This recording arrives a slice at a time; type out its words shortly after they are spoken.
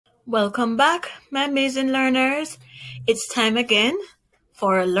Welcome back, my amazing learners. It's time again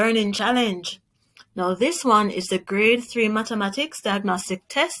for a learning challenge. Now, this one is the grade 3 mathematics diagnostic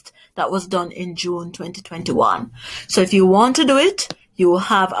test that was done in June 2021. So if you want to do it, you will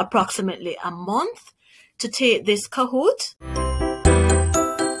have approximately a month to take this Kahoot.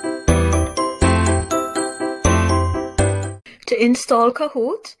 To install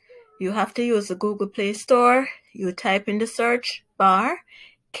Kahoot, you have to use the Google Play Store. You type in the search bar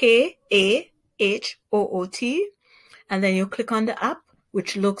Kahoot, and then you click on the app,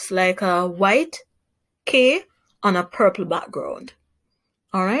 which looks like a white K on a purple background.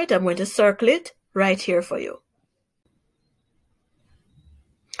 All right, I'm going to circle it right here for you.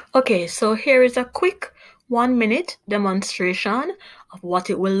 Okay, so here is a quick 1-minute demonstration of what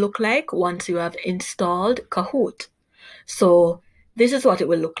it will look like once you have installed Kahoot. So this is what it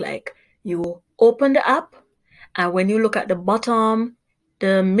will look like. You open the app, and when you look at the bottom,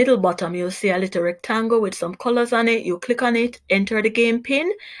 the middle bottom, you'll see a little rectangle with some colors on it. You click on it, enter the game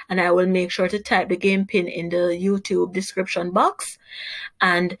pin, and I will make sure to type the game pin in the YouTube description box.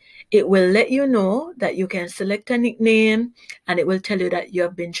 And it will let you know that you can select a nickname, and it will tell you that you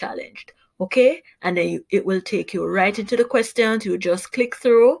have been challenged. Okay? And then it will take you right into the questions. You just click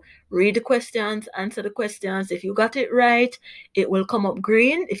through, read the questions, answer the questions. If you got it right, it will come up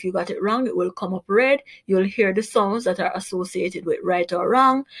green. If you got it wrong, it will come up red. You'll hear the sounds that are associated with right or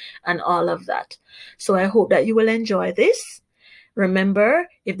wrong and all of that. So I hope that you will enjoy this. Remember,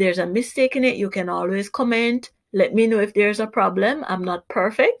 if there's a mistake in it, you can always comment. Let me know if there's a problem. I'm not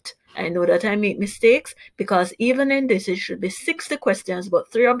perfect. I know that I make mistakes, because even in this, it should be 60 questions,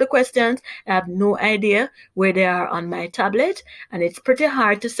 but 3 of the questions, I have no idea where they are on my tablet, and it's pretty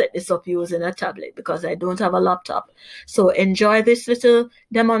hard to set this up using a tablet because I don't have a laptop. So enjoy this little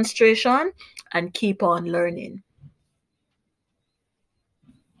demonstration and keep on learning.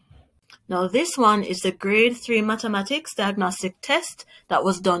 Now, this one is the grade 3 mathematics diagnostic test that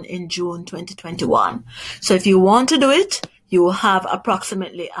was done in June 2021. So if you want to do it, you will have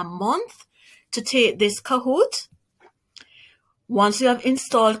approximately a month to take this Kahoot. Once you have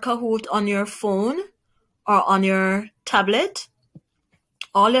installed Kahoot on your phone or on your tablet,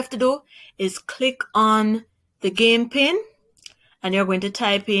 all you have to do is click on the game pin, and you're going to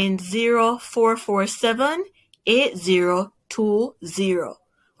type in 04478020.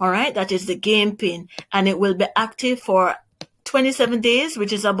 All right, that is the game pin, and it will be active for 27 days,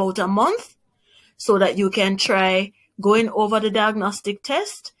 which is about a month, so that you can try going over the diagnostic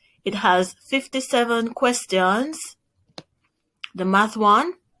test. It has 57 questions. The math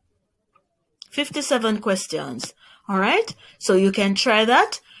one, 57 questions. All right, so you can try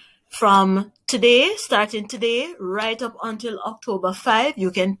that from today, starting today, right up until October 5,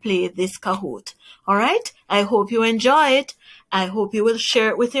 you can play this Kahoot. All right, I hope you enjoy it. I hope you will share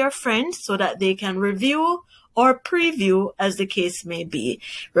it with your friends so that they can review or preview, as the case may be.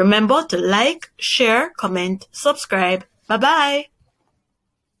 Remember to like, share, comment, subscribe. Bye-bye.